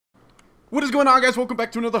What is going on, guys? Welcome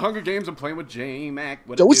back to another Hunger Games. I'm playing with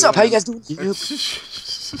JMAC. Yo, what's up? How you guys doing?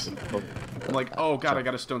 I'm like, oh god, I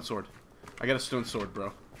got a stone sword. I got a stone sword,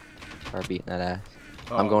 bro. Are beating that ass.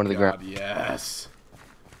 Oh, I'm going to the ground. Yes.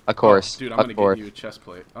 Of course. Oh, dude, I'm gonna get you a chest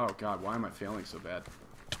plate. Oh god, why am I failing so bad?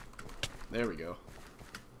 There we go.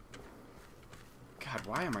 God,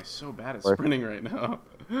 why am I so bad at sprinting right now?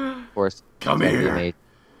 Of course. Come here.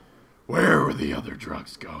 Where were the other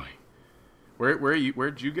drugs going?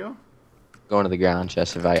 Where'd you go? Going to the ground,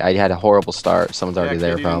 chest. If I had a horrible start. Someone's already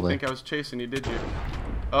there, you probably. Didn't think I was chasing you, did you?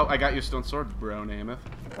 Oh, I got you a stone sword, bro, Namath.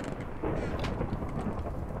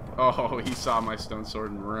 Oh, he saw my stone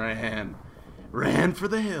sword and ran. Ran for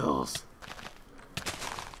the hills.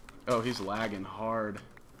 Oh, he's lagging hard.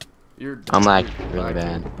 I'm lagging really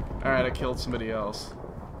bad. Alright, I killed somebody else.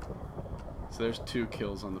 So there's 2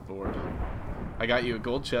 kills on the board. I got you a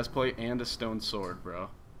gold chest plate and a stone sword, bro.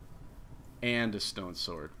 And a stone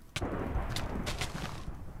sword.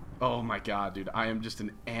 Oh my god, dude. I am just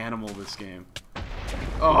an animal this game.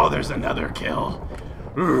 Oh, there's another kill.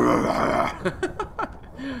 Alright,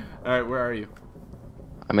 where are you?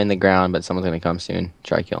 I'm in the ground, but someone's going to come soon.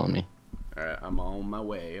 Try killing me. Alright, I'm on my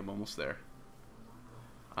way. I'm almost there.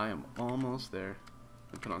 I am almost there.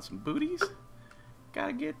 Put on some booties.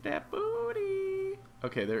 Gotta get that booty.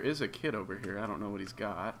 Okay, there is a kid over here. I don't know what he's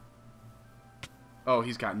got. Oh,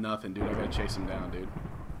 he's got nothing, dude. I gotta chase him down, dude.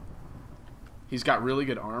 He's got really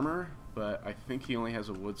good armor, but I think he only has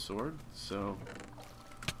a wood sword, so...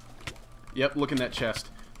 Yep, look in that chest.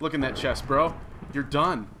 Look in that chest, bro. You're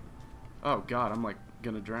done. Oh, God, I'm, like,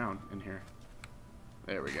 gonna drown in here.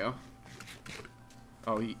 There we go.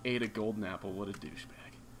 Oh, he ate a golden apple. What a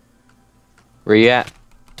douchebag. Where you at?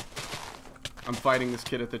 I'm fighting this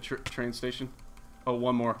kid at the train station. Oh,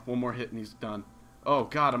 one more hit and he's done. Oh,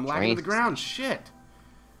 God, I'm lagging to the ground. Shit.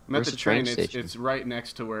 I'm at the train. It's right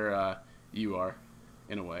next to where you are,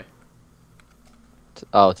 in a way.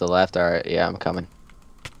 Oh, to the left. All right. Yeah, I'm coming.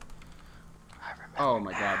 Oh,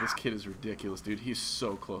 my God. This kid is ridiculous, dude. He's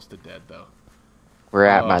so close to dead, though. We're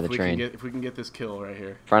at by the train. If we can get this kill right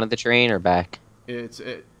here. Front of the train or back?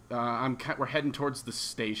 We're heading towards the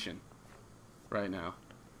station right now.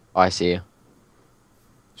 Oh, I see you.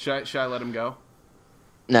 Should I let him go?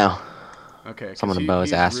 No. Okay. Someone to bow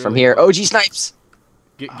his ass really from here. OG snipes.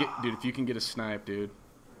 Dude, if you can get a snipe, dude,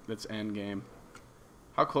 that's end game.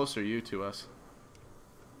 How close are you to us?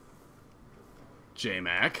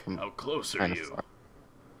 JMAC, how close are you?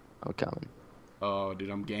 I'm coming. Oh, dude,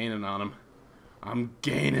 I'm gaining on him. I'm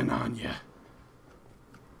gaining on you.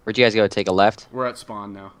 Where'd you guys go? Take a left? We're at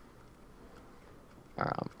spawn now.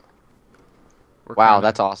 Wow,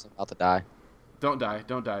 that's awesome. About to die. Don't die.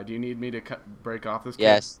 Don't die. Do you need me to break off this kid?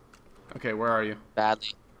 Yes. Okay, where are you? Badly.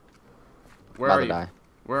 Where are you? Die.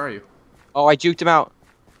 Where are you? Oh, I juked him out.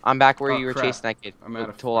 I'm back where you were chasing that kid. I'm at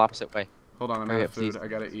a total opposite way. Hold on, I'm out of food. I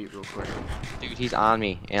gotta eat real quick. Dude, he's on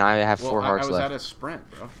me, and I have 4 hearts left. I was at a sprint,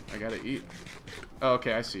 bro. I gotta eat. Oh,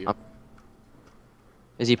 okay, I see you.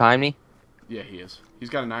 Is he behind me? Yeah, he is. He's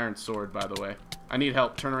got an iron sword, by the way. I need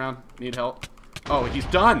help. Turn around. Need help. Oh, he's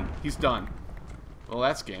done. He's done. Well,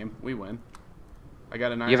 that's game. We win. I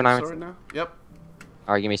got an iron sword now. Yep.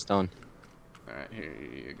 Alright, give me stone. Alright, here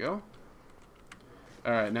you go.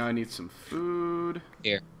 Alright, now I need some food.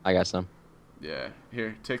 Here, I got some. Yeah,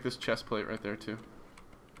 here, take this chest plate right there, too.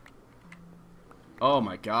 Oh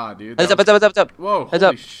my god, dude. Heads up. Whoa, heads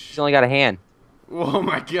up. He's only got a hand. Oh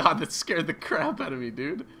my god, that scared the crap out of me,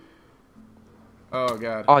 dude. Oh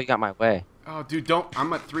god. Oh, you got my way. Oh, dude, don't.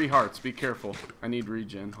 I'm at 3 hearts. Be careful. I need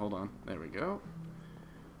regen. Hold on. There we go.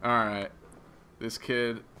 Alright. This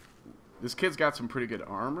kid's got some pretty good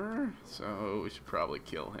armor, so we should probably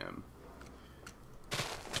kill him.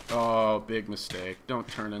 Oh, big mistake. Don't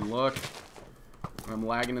turn and look. I'm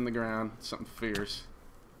lagging in the ground. Something fierce.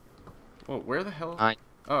 Whoa, where the hell?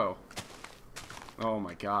 Oh. Oh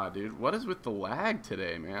my god, dude. What is with the lag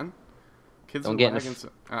today, man? Kids are lagging.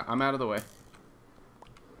 I'm out of the way.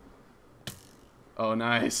 Oh,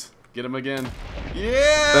 nice. Get him again.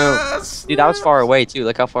 Yes! Boom. Dude, that was far away, too.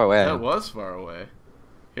 Look how far away I am. That was far away.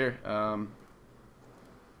 Here,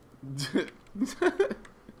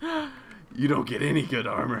 you don't get any good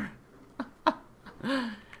armor.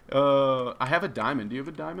 I have a diamond. Do you have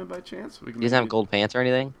a diamond by chance? He doesn't have gold pants or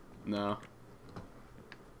anything? No.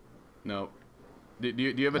 No. Do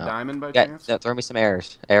you have a diamond by chance? Yeah, throw me some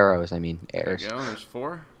arrows. Arrows, I mean. Arrows. There you go. There's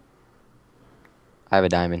 4. I have a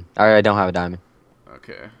diamond. Alright, I don't have a diamond.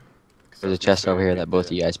 Okay. There's a chest over here that both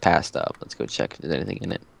of you guys passed up. Let's go check if there's anything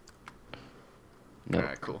in it. No.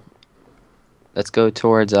 Alright, cool. Let's go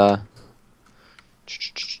towards, God,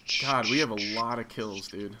 we have a lot of kills,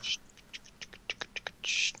 dude.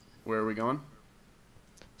 Where are we going?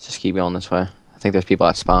 Just keep going this way. I think there's people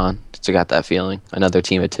at spawn. Just got that feeling. Another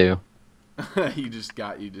team of 2. You just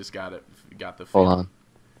got it. You got the Hold feeling. on.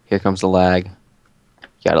 Here comes the lag. You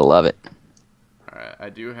gotta love it. Alright, I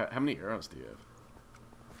do have... How many arrows do you have?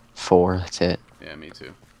 4, that's it. Yeah, me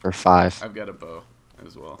too. Or 5. I've got a bow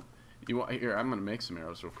as well. You want... Here, I'm gonna make some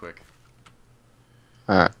arrows real quick.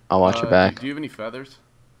 Alright, I'll watch your back. Do you have any feathers?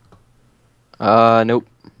 Nope.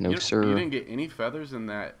 No, You sir. didn't get any feathers in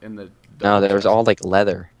the... No, there was all like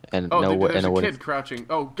leather and Oh, no there's and a a kid crouching.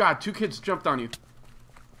 Oh, God, 2 kids jumped on you.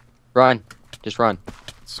 Run. Just run.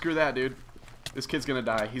 Screw that, dude. This kid's gonna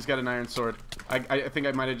die. He's got an iron sword. I think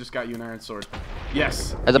I might have just got you an iron sword.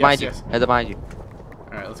 Yes. Heads up behind you. Yes. Heads up behind you.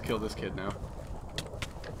 Alright, let's kill this kid now.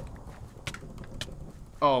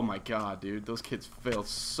 Oh my god, dude. Those kids failed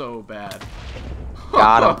so bad.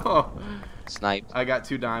 Got him. Sniped. I got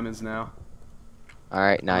 2 diamonds now.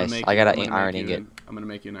 Alright, nice. I got an iron ingot. I'm gonna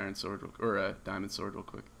make you an iron sword, or a diamond sword real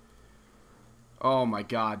quick. Oh my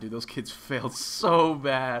god, dude. Those kids failed so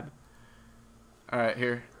bad. Alright,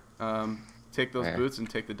 here. Take those boots and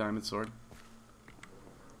take the diamond sword.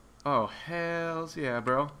 Oh, hells yeah,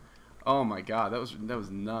 bro. Oh my god, that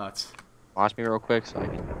was nuts. Watch me real quick so I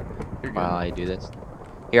can You're good. while I do this.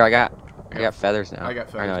 Here, I got feathers now. I got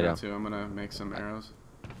Or feathers no, I now don't. too. I'm gonna make some arrows.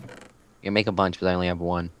 You can make a bunch, but I only have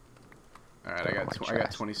 1. Alright, I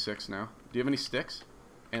got 26 now. Do you have any sticks?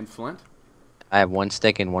 And flint? I have 1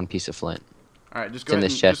 stick and 1 piece of flint. Alright, just in go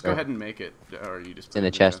this chest just go there. ahead and make it. Or you just It's in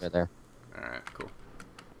the chest right there. Alright, cool.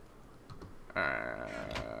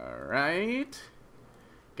 Alright.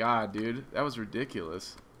 God, dude, that was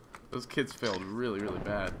ridiculous. Those kids failed really, really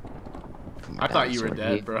bad. I thought you were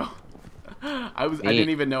dead, bro. I didn't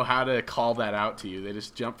even know how to call that out to you. They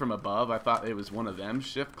just jumped from above. I thought it was one of them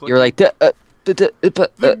shift clicking. You're like the thing.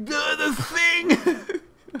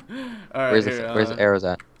 All right, where's the arrows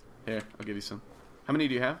at? Here, I'll give you some. How many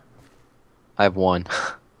do you have? I have 1. All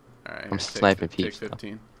right, I'm sniping peeps. Take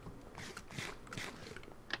 15.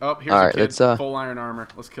 Oh, here's All a right, kid. let's Full iron armor.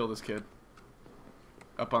 Let's kill this kid.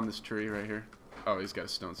 Up on this tree right here. Oh, he's got a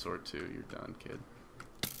stone sword too. You're done, kid.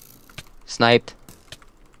 Sniped.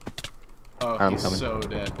 Oh, I'm he's coming. so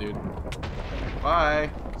dead, dude. Bye.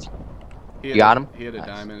 You got him? He had a Nice.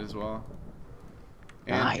 diamond as well.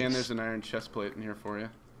 And, Nice. and there's an iron chest plate in here for you.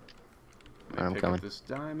 I'm pick coming. up this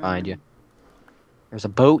diamond. Behind you. There's a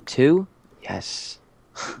boat too? Yes.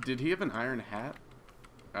 Did he have an iron hat?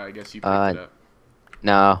 I guess you picked it up.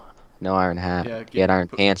 No iron hat. Yeah, He had iron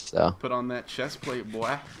pants though. Put on that chest plate,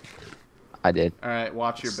 boy. I did. All right,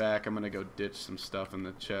 watch your back. I'm gonna go ditch some stuff in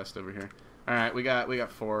the chest over here. All right, we got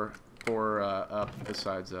four up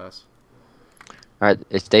besides us. All right,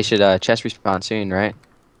 they should chest respawn soon, right?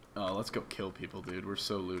 Oh, let's go kill people, dude. We're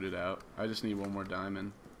so looted out. I just need 1 more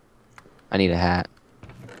diamond. I need a hat.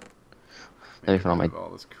 Let me put all my all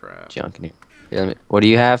this crap. junk in here. Yeah, what do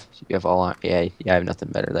you have? You have all. Yeah, I have nothing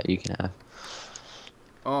better that you can have.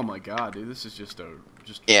 Oh my god, dude, this is just.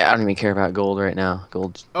 Yeah, I don't even care about gold right now.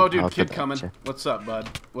 Gold. Oh, dude, I'll kid put that coming. picture. What's up, bud?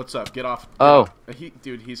 What's up? Get off. Oh.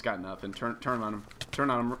 Dude, he's got nothing. Turn on him. Turn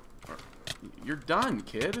on him. You're done,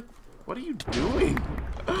 kid. What are you doing?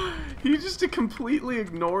 He just completely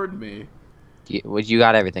ignored me. You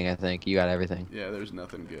got everything, I think. You got everything. Yeah, there's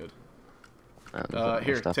nothing good. There's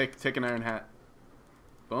Here, stuff. take an iron hat.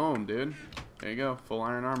 Boom, dude. There you go. Full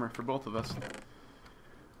iron armor for both of us.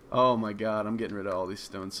 Oh my god, I'm getting rid of all these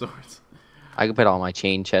stone swords. I can put all my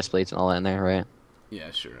chain chest plates and all that in there, right?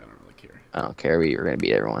 Yeah, sure. I don't really care. I don't care. You're gonna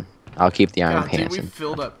beat everyone. I'll keep the iron God, dude, pants. we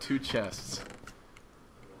filled up 2 chests.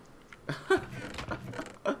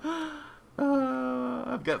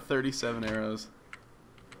 I've got 37 arrows.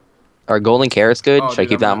 Are golden carrots good? Oh, Should I dude,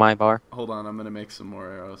 keep that on my bar? Hold on, I'm gonna make some more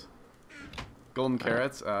arrows. Golden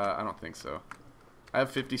carrots? I don't think so. I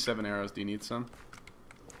have 57 arrows. Do you need some?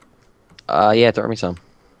 Yeah, throw me some.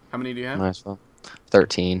 How many do you have? Might as well.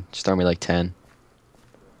 13. Just throw me like 10.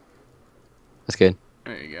 That's good.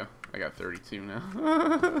 There you go. I got 32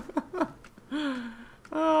 now.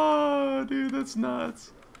 Oh, dude, that's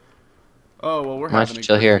nuts. Oh, well, we're Might having a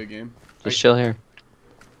chill pretty here. good game. Just chill here.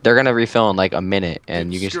 They're gonna refill in like a minute,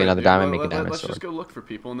 and you can just Screw get it, another dude. diamond, make a diamond Let's sword. just go look for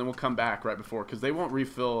people, and then we'll come back right before, because they won't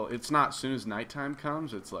refill. It's not as soon as nighttime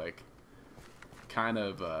comes. It's like kind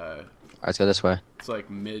of, Alright, let's go this way. it's like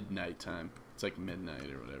midnight time. It's like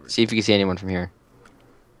midnight or whatever. See if you can see anyone from here.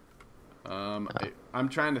 I'm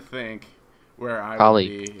trying to think where I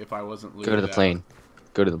Probably would be if I wasn't looted Go to the out. plane.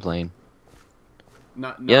 Go to the plane.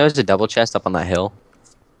 Not, Yeah, there's a double chest up on that hill.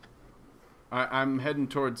 I'm heading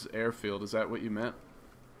towards airfield. Is that what you meant?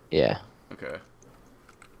 Yeah. Okay.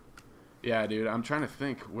 Yeah, dude, I'm trying to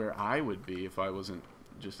think where I would be if I wasn't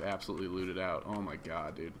just absolutely looted out. Oh my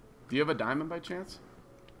god, dude. Do you have a diamond by chance?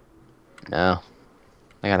 No.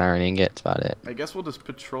 I got iron ingot. That's about it. I guess we'll just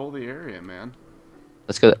patrol the area, man.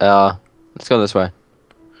 Let's go. Let's go this way.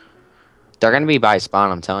 They're gonna be by spawn.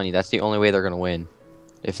 I'm telling you. That's the only way they're gonna win.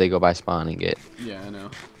 If they go by spawn and get. Yeah, I know.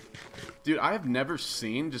 Dude, I have never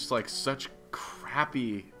seen just like such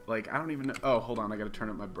crappy. Like I don't even know. Oh, hold on. I gotta turn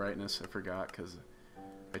up my brightness. I forgot because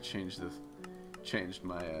I changed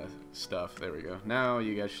my stuff. There we go. Now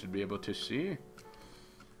you guys should be able to see.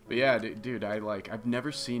 But yeah, dude, I've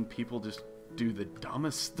never seen people just do the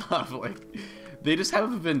dumbest stuff. Like they just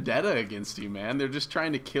have a vendetta against you, man. They're just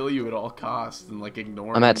trying to kill you at all costs and like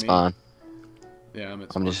ignoring I'm at me. spawn. Yeah, I'm at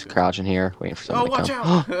spawn. I'm just crouching here, waiting for someone to come.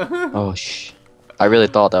 Watch out! Oh shh! I really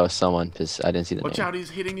thought that was someone because I didn't see the Watch name. out! He's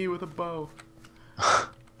hitting you with a bow.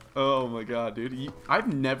 Oh my god, dude!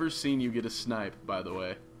 I've never seen you get a snipe. By the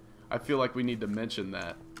way, I feel like we need to mention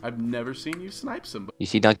that. I've never seen you snipe somebody. You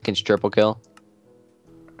see Duncan's triple kill?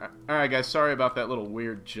 Alright guys, sorry about that little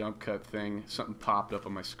weird jump cut thing. Something popped up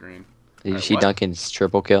on my screen. Did you see Duncan's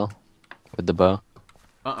triple kill with the bow?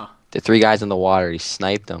 Uh-uh. The 3 guys in the water, he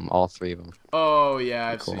sniped them, all 3 of them. Oh yeah,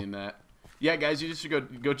 I've Cool. seen that. Yeah, guys, you just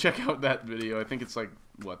should go check out that video. I think it's like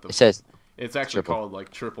what the. It says It's actually called like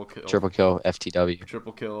triple kill. triple kill FTW.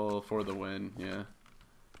 Triple kill for the win. Yeah.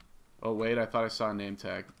 Oh wait, I thought I saw a name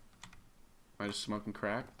tag. Am I just smoking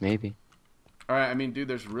crack? Maybe. All right, I mean, dude,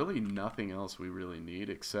 there's really nothing else we really need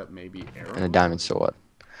except maybe arrows. And a diamond sword.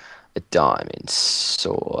 A diamond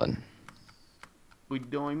sword. We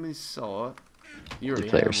diamond sword. You already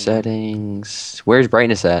Player have one. settings. Where's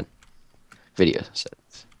brightness at? Video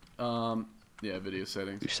settings. Yeah, video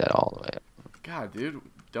settings. You set all the way up. God, dude,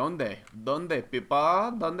 donde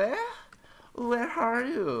people, donde? Where are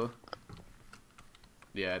you?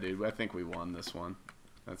 Yeah, dude, I think we won this one.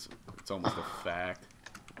 It's almost a fact.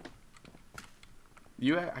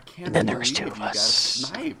 I can't And then there believe was 2 you of got a us.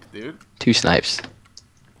 snipe, dude. 2 snipes.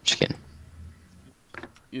 Just kidding.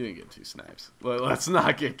 You didn't get 2 snipes. Let's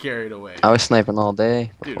not get carried away. I was sniping all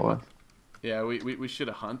day Dude, before. what? Yeah, we should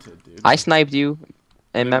have hunted, dude. I sniped you.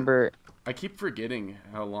 And remember, I keep forgetting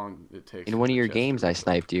how long it takes. in one of for your chest games, to I reload.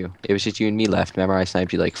 sniped you. It was just you and me left. Remember, I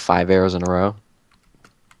sniped you like 5 arrows in a row.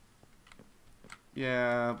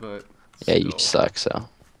 Yeah, but. Yeah, you still. suck. So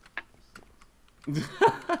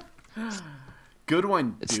Good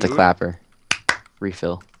one, it's dude. the clapper.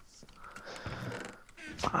 Refill.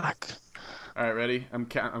 Fuck. All right, ready? I'm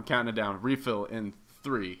counting it down. Refill in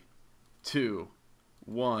 3, 2,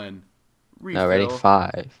 1. Refill. No, ready?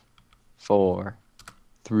 5, 4,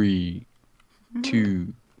 3,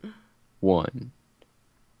 2, 1.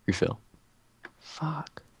 Refill.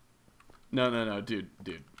 Fuck. No, dude.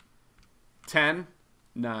 10,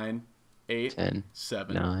 9, 8, 10,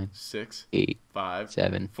 7, 9, 6, 8, 5,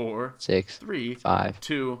 7, 4, 6, 3, 5,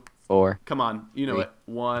 2. 4. Come on, you know 3. it.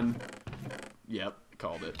 1. Yep,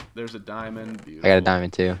 called it. There's a diamond. Beautiful. I got a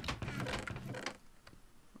diamond too.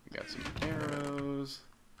 Got some arrows.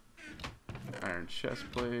 Iron chest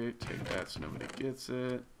plate. Take that so nobody gets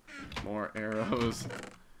it. More arrows.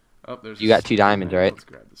 Oh, there's. You got 2 diamonds, right? Let's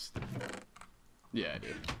grab this. Yeah, I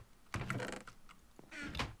did.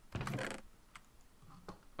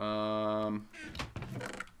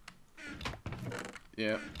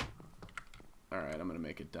 Yep. Alright, I'm gonna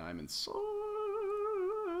make a diamond sword.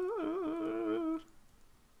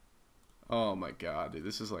 Oh my god, dude,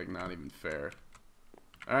 this is like not even fair.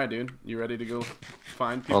 Alright, dude, you ready to go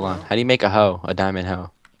find people? Hold on. now? How do you make a hoe? A diamond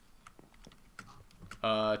hoe?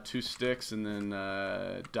 2 sticks and then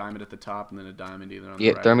diamond at the top and then a diamond either on the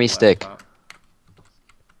Yeah, right throw or me the left stick. top.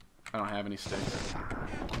 I don't have any sticks.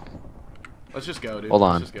 Let's just go, dude. Hold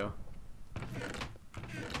Let's on. just go.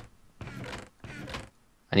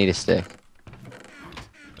 I need a stick.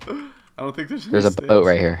 I don't think there's any There's a sticks. boat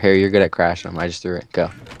right here. Here, you're good at crashing them. I just threw it. Go.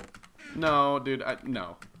 No, dude.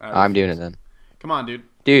 No. I'm doing it then. Come on, dude.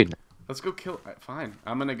 Dude. Let's go kill. Fine.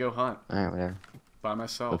 I'm gonna go hunt Alright, whatever. by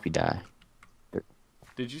myself. Hope you die.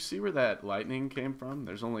 Did you see where that lightning came from?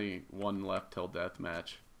 There's only one left till death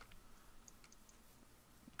match.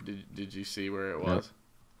 Did you see where it was? Nope.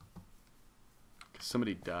 'Cause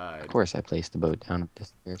somebody died. Of course I placed the boat down the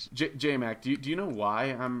stairs. JMAC, do you know why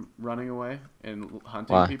I'm running away and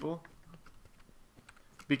hunting Why? people?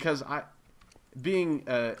 Because having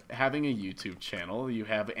a YouTube channel, you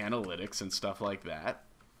have analytics and stuff like that.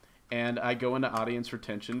 And I go into audience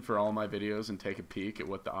retention for all my videos and take a peek at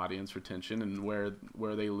what the audience retention and where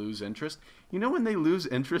they lose interest. You know when they lose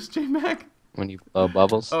interest, JMac? When you blow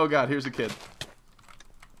bubbles? Oh god, here's a kid.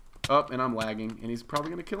 Oh, and I'm lagging, and he's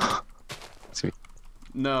probably gonna kill me. Sweet.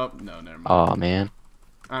 No, never mind. Oh, man.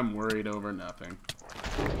 I'm worried over nothing.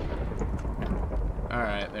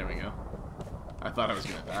 Alright, there we go. I thought I was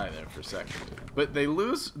gonna die there for a second. But they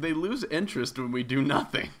lose interest when we do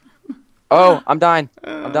nothing. Oh, I'm dying.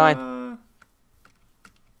 I'm dying.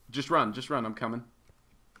 Just run, I'm coming.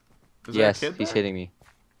 Is Yes, there a kid he's there? hitting me.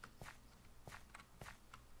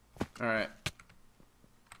 Alright.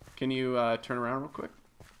 Can you turn around real quick?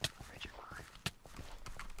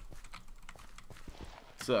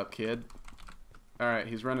 What's up, kid? Alright,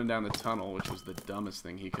 he's running down the tunnel, which was the dumbest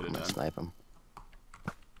thing he could have I'm gonna done. snipe him.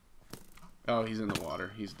 Oh, he's in the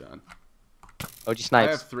water. He's done. OG I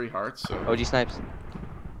snipes. have 3 hearts, so... OG snipes.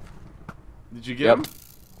 Did you get him?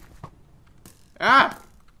 Ah!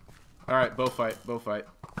 Alright, bow fight.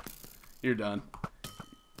 You're done.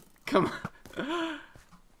 Come on.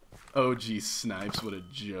 OG snipes, what a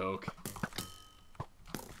joke.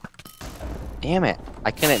 Damn it.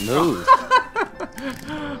 I couldn't move.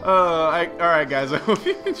 Alright guys, I hope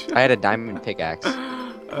you enjoyed. I had a diamond pickaxe. You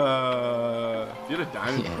had a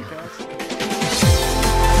diamond pickaxe?